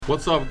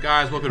What's up,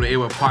 guys? Welcome to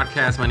AWA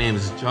Podcast. My name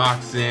is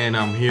Jockson.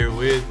 I'm here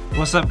with...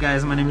 What's up,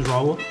 guys? My name is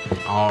Raul.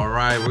 All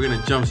right, we're going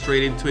to jump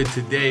straight into it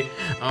today.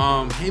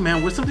 Hey,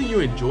 man, what's something you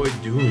enjoy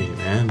doing,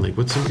 man? Like,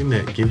 what's something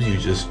that gives you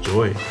just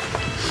joy?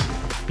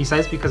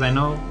 Besides, because I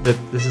know that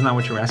this is not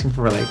what you're asking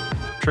for, like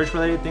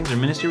church-related things or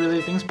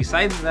ministry-related things.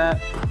 Besides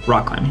that,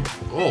 rock climbing.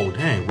 Oh,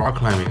 dang, rock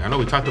climbing. I know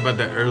we talked about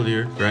that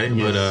earlier, right?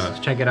 Yes.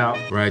 But check it out.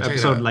 Right,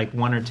 episode like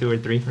 1 or 2 or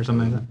 3 or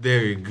something like that.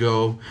 There you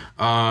go.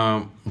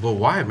 But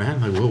why,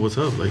 man? Like, what's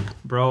up? Like,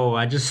 bro,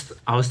 I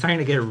was starting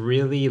to get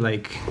really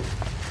like,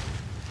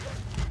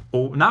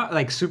 not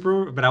like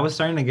super, but I was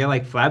starting to get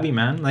like flabby,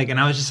 man. Like, and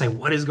I was just like,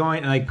 what is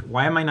going? Like,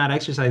 why am I not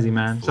exercising,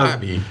 man?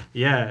 Flabby. So,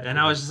 yeah, and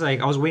I was just like,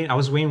 I was weighing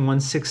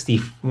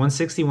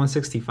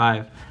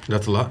 165.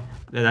 That's a lot.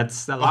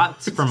 That's a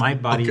lot for my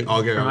body.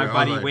 Okay, for my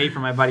body weight, for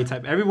my body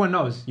type. Everyone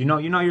knows. You know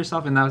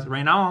yourself, and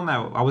right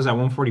now I was at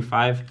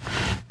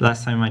 145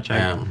 last time I checked.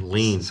 Damn,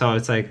 lean. So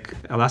it's like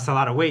I lost a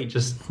lot of weight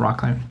just rock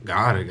climbing.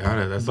 Got it.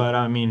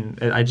 I mean,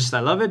 I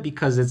love it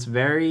because it's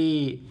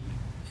very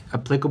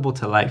applicable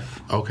to life.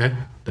 Okay.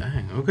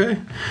 Dang. Okay.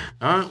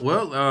 I'm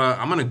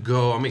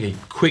gonna make a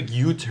quick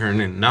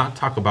U-turn and not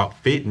talk about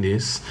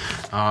fitness.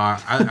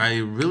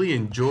 I really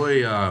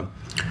enjoy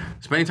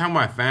spending time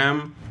with my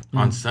fam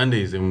on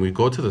Sundays, and we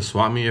go to the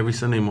swap meet every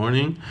Sunday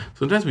morning.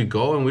 Sometimes we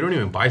go and we don't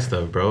even buy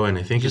stuff, bro. And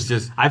I think it's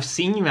just I've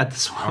seen you at the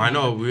swap meet. I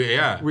know.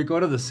 We go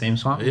to the same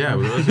swap meet. Yeah,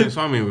 we go to the same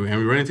swap meet and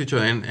we run into each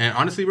other. And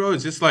honestly, bro,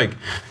 it's just like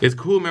it's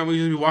cool, man. We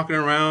just be walking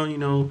around,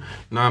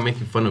 not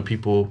making fun of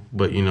people,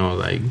 but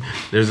like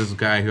there's this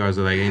guy who was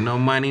like, "Ain't no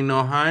money,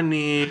 no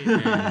honey."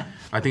 And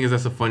I think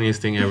that's the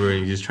funniest thing ever,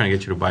 and he's just trying to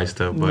get you to buy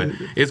stuff. But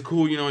it's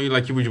cool, you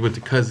with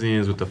the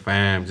cousins, with the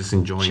fam, just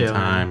enjoying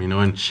time,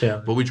 and chill.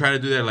 But we try to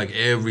do that like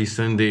every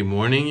Sunday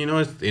morning, and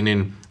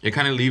then it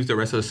kind of leaves the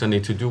rest of the Sunday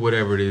to do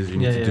whatever it is you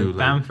need to do.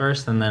 Fam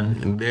first, and then...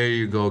 And there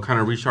you go.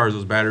 Kind of recharge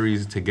those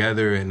batteries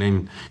together, and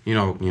then,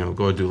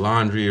 go do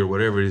laundry or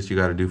whatever it is you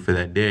got to do for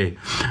that day.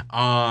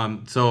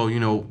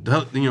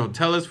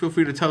 Feel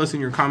free to tell us in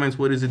your comments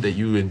what is it that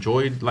you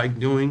enjoyed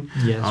doing.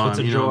 Yes, what's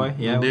a joy.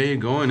 Yeah. There you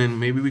go, and then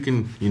maybe we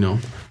can,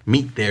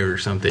 meet there or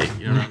something.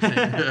 You know what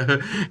I'm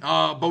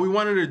saying? But we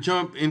wanted to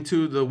jump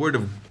into the Word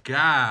of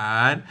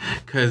God,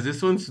 because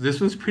this one's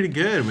pretty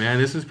good, man.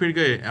 This one's pretty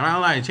good. And I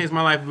don't lie, it changed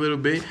my life a little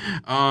bit.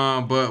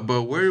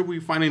 But where are we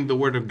finding the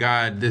Word of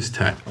God this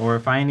time? We're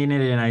finding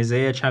it in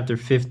Isaiah chapter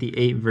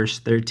 58, verse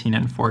 13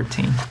 and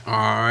 14. All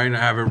right, I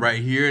have it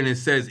right here, and it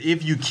says,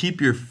 "If you keep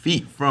your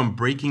feet from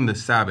breaking the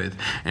Sabbath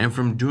and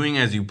from doing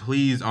as you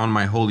please on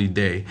my holy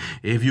day,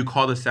 if you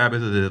call the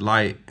Sabbath a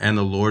delight and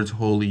the Lord's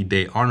holy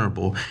day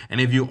honorable,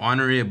 and if you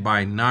honor it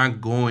by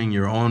not going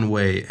your own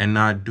way and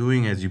not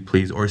doing as you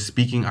please or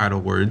speaking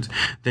idle words,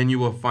 then you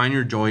will find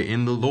your joy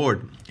in the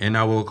Lord, and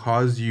I will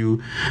cause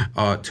you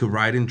to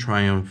ride in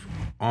triumph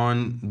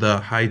on the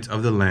heights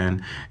of the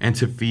land, and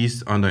to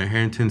feast on the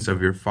inheritance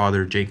of your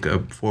father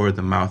Jacob, for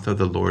the mouth of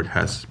the Lord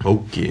has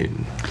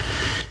spoken."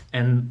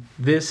 And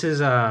this is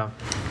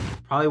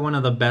probably one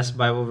of the best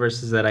Bible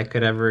verses that I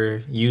could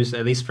ever use,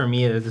 at least for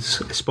me. It's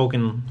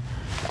spoken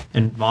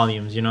in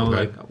volumes, okay.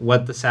 Like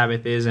what the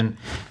Sabbath is and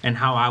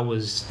how I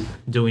was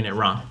doing it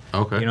wrong.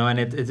 Okay. And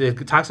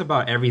it talks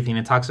about everything.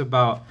 It talks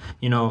about,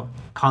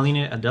 calling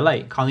it a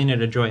delight, calling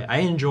it a joy. I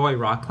enjoy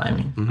rock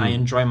climbing. Mm-hmm. I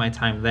enjoy my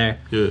time there.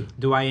 Yeah.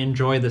 Do I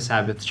enjoy the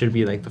Sabbath? Should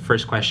be like the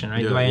first question,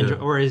 right? Yeah, Do I enjoy,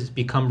 or is it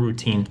become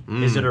routine?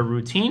 Is it a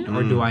routine,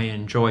 or do I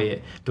enjoy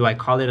it? Do I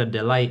call it a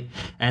delight?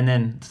 And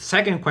then the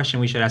second question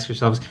we should ask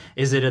ourselves,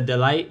 is it a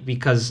delight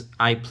because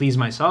I please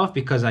myself,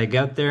 because I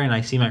get there and I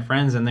see my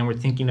friends, and then we're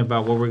thinking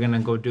about what we're going to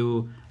go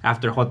do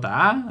after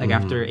Hota'a,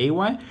 after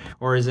AY?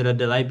 Or is it a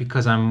delight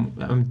because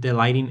I'm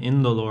delighting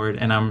in the Lord,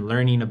 and I'm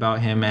learning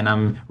about Him, and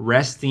I'm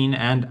resting,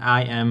 and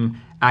I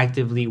am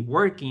actively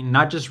working,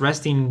 not just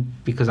resting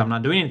because I'm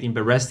not doing anything,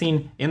 but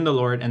resting in the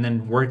Lord and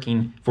then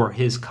working for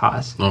His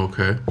cause.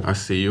 Okay, I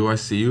see you.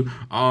 Just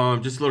a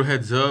little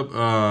heads up.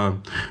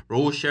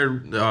 Raul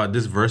shared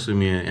this verse with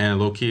me, and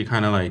low-key it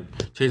kind of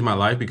changed my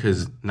life,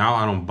 because now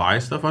I don't buy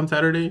stuff on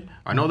Saturday.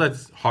 I know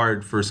that's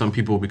hard for some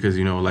people because,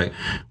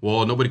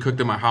 nobody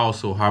cooked in my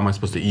house, so how am I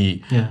supposed to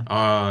eat?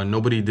 Yeah.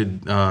 Nobody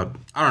did, I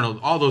don't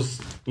know, all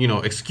those,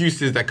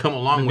 excuses that come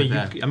along with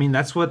that.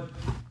 That's what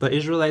the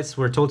Israelites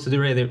were told to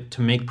do, right?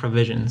 To make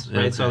provisions,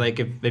 right? Okay. So,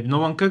 if no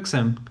one cooks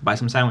them, buy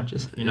some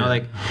sandwiches.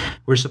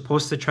 We're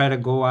supposed to try to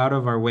go out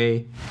of our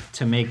way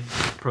to make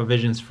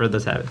provisions for the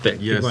Sabbath.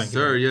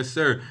 Yes,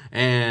 sir.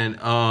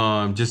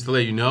 And just to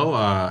let you know,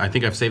 I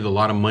think I've saved a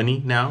lot of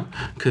money now,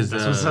 because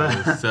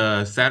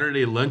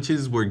Saturday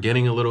lunches were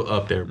getting a little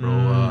up there,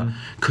 bro.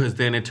 Because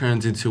then it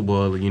turns into,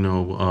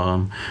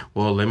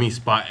 let me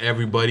spot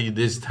everybody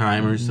this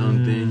time or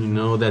something.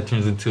 That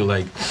turns into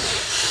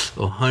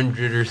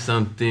 100 or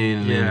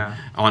something. Yeah.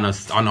 On a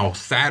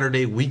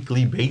Saturday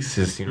weekly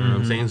basis, you know what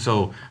I'm saying?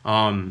 So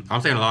I'm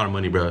saving a lot of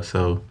money, bro.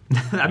 So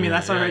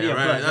that's already a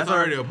plus. That's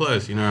already a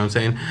plus, you know what I'm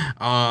saying?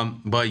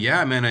 But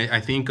yeah, man, I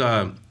think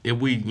if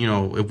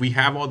we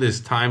have all this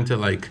time to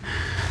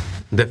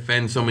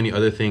defend so many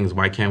other things,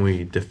 why can't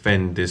we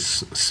defend this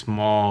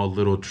small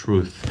little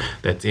truth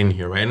that's in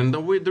here, right? And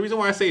the reason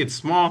why I say it's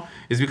small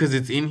is because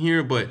it's in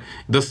here, but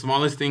the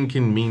smallest thing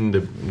can mean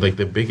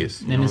the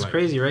biggest. And it's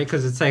crazy, right?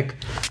 Because it's like,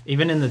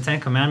 even in the Ten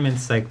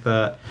Commandments, like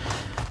the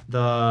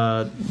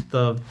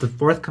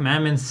fourth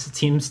commandment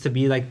seems to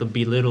be like the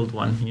belittled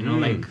one,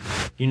 like,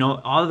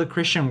 all of the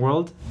Christian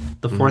world,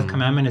 the fourth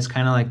commandment is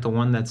kind of like the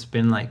one that's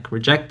been like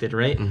rejected,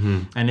 right?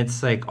 And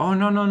it's like, oh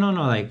no,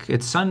 like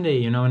it's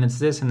Sunday, and it's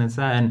this and it's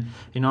that, and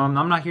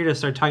I'm not here to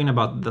start talking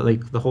about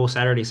the whole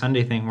Saturday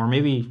Sunday thing, or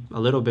maybe a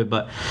little bit,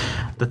 but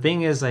the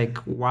thing is, like,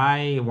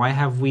 why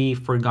have we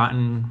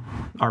forgotten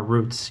our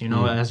roots,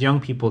 as young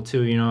people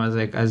too,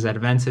 as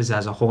Adventists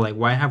as a whole, like,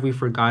 why have we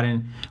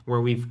forgotten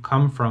where we've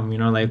come from,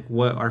 like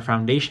what our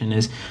foundation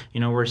is?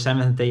 We're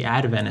Seventh-day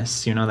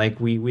Adventists, like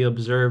we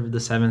observe the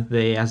seventh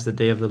day as the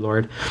day of the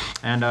Lord,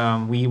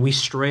 and we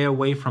stray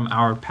away from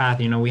our path.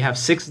 We have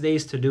 6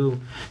 days to do,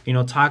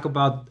 talk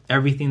about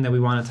everything that we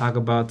want to talk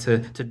about, to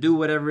do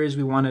whatever it is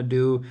we want to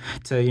do,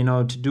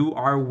 to do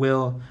our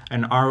will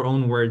and our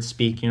own words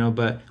speak,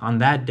 but on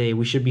that day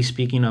we should be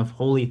speaking of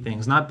holy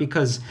things, not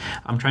because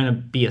I'm trying to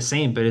be a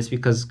saint, but it's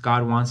because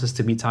God wants us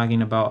to be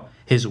talking about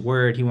His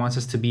word. He wants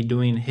us to be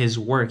doing His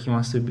work. He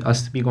wants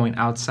us to be going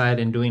outside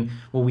and doing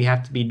what we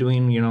have to be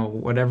doing,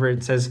 whatever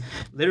it says.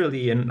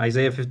 Literally in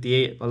Isaiah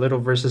 58, a little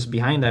verses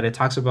behind that, it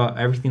talks about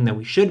everything that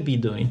we should be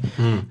doing.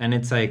 And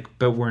it's like,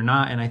 but we're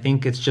not. And I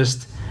think it's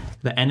just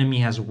the enemy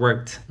has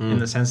worked in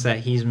the sense that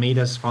he's made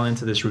us fall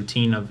into this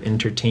routine of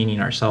entertaining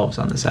ourselves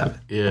on the Sabbath.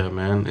 Yeah,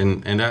 man.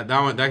 And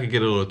that could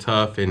get a little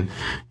tough. And,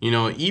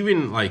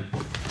 even like,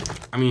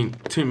 I mean,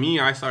 to me,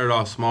 I started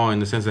off small in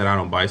the sense that I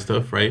don't buy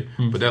stuff, right?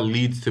 But that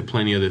leads to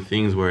plenty other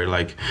things where,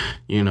 like,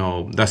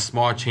 that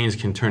small change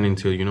can turn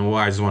into,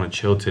 I just want to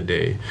chill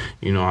today.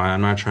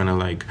 I'm not trying to,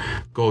 like,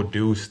 go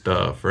do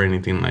stuff or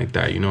anything like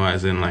that,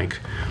 as in, like,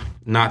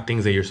 not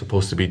things that you're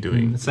supposed to be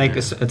doing. It's like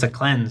it's a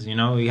cleanse, you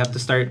have to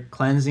start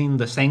cleansing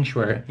the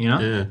sanctuary,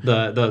 Yeah.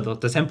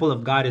 The temple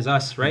of God is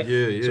us, right?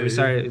 Yeah. So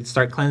we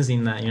start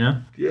cleansing that,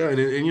 Yeah,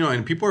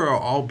 and people are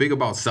all big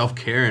about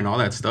self-care and all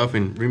that stuff.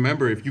 And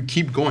remember, if you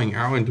keep going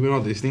out and doing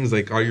all these things,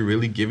 like, are you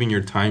really giving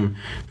your time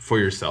for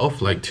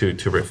yourself, like to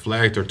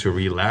reflect or to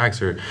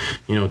relax or,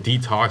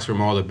 detox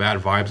from all the bad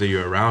vibes that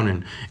you're around?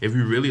 And if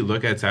you really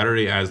look at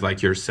Saturday as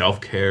like your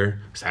self-care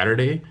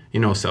Saturday,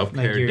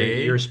 self-care like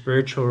day, your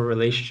spiritual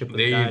relationship with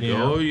there God, you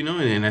go,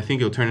 and I think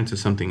it'll turn into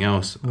something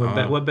else.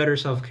 What better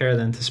self-care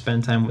than to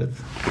spend time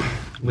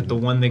with the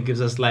one that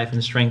gives us life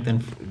and strength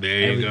and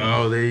there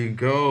you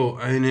go.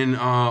 And then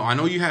I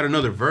know you had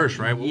another verse,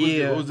 right? What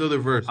was the other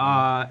verse?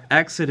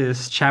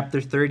 Exodus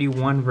chapter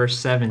 31 verse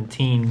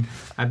 17.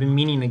 I've been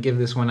meaning to give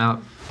this one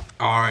out.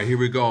 All right, here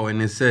we go. And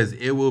it says,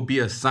 "It will be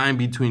a sign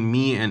between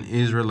me and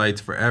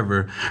Israelites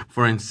forever.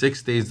 For in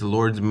 6 days the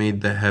Lord made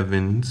the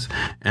heavens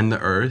and the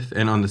earth,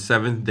 and on the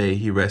seventh day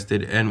He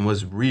rested and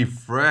was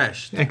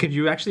refreshed." And could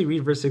you actually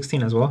read verse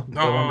 16 as well? The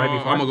one right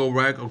before? I'm going to go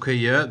back. Okay,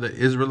 yeah. The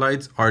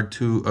Israelites are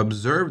to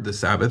observe the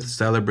Sabbath,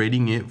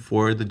 celebrating it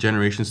for the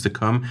generations to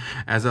come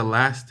as a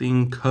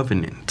lasting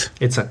covenant.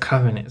 It's a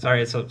covenant.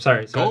 Sorry.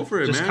 Go for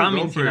it, just man.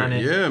 commenting on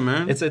it. Yeah,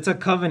 man. It's a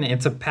covenant.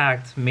 It's a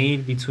pact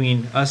made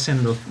between us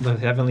and the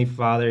Heavenly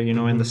Father,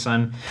 and the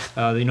Son,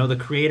 the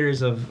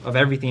creators of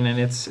everything. And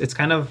it's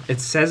kind of, it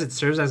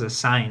serves as a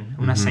sign,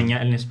 una señal,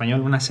 en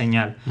español, una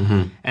señal.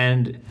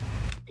 And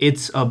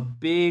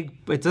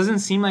it doesn't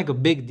seem like a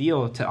big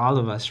deal to all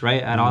of us,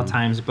 right, at all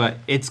times, but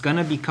it's going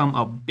to become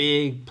a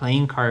big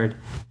playing card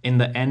in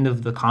the end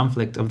of the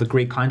conflict, of the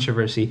great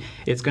controversy.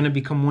 It's going to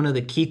become one of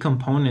the key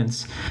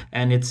components,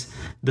 and it's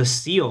the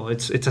seal.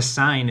 It's a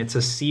sign. It's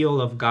a seal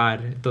of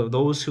God,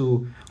 those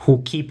who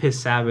keep His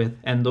Sabbath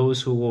and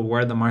those who will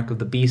wear the mark of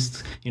the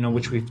beast,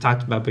 which we've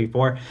talked about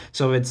before.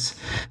 So it's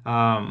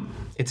an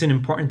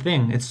important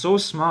thing. It's so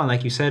small,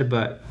 like you said,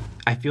 but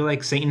I feel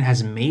like Satan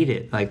has made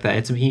it like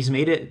that. He's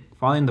made it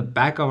fall in the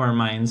back of our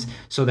minds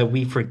so that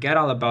we forget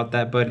all about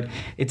that. But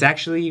it's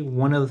actually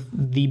one of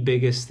the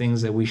biggest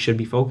things that we should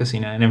be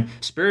focusing on. And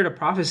Spirit of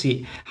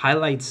Prophecy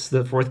highlights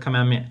the fourth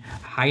commandment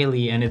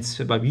highly, and it's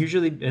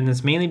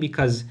mainly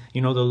because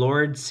the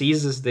Lord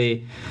sees this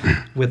day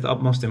with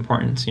utmost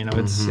importance.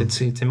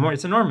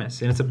 It's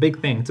enormous, and it's a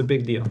big thing. It's a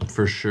big deal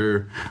for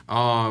sure.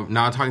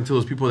 Now talking to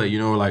those people that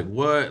like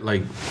what,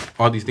 like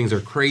all these things are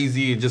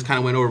crazy. It just kind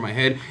of went over my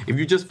head. If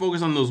you just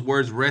focus on those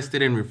words,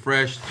 rested and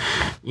refreshed,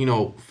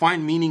 find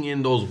meaning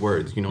in those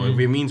words. If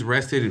it means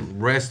rested,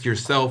 rest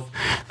yourself,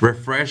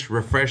 refresh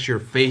your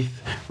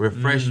faith,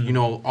 refresh,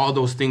 all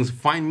those things.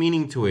 Find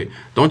meaning to it.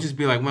 Don't just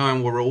be like,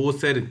 man, what Raul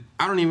said,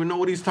 I don't even know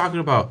what he's talking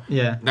about.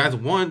 Yeah. That's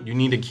one, you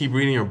need to keep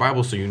reading your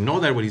Bible so you know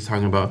that what he's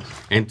talking about.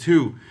 And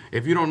two,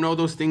 if you don't know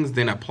those things,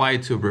 then apply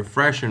it to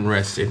refresh and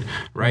rested,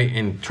 right?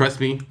 And trust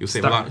me, you'll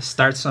save a lot.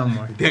 Start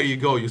somewhere. There you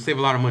go. You save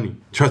a lot of money.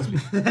 Trust me.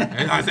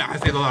 I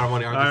saved a lot of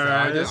money.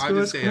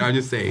 I'm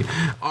just saying.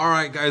 All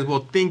right, guys.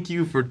 Well, thank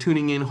you for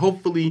tuning in.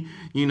 Hopefully,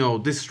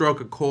 this struck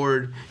a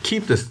chord.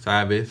 Keep the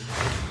Sabbath.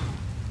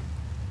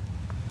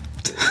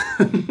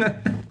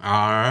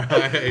 All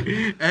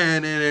right.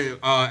 And then,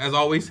 as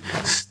always,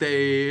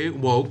 stay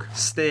woke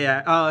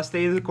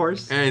Stay the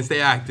course. and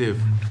stay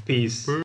active. Peace.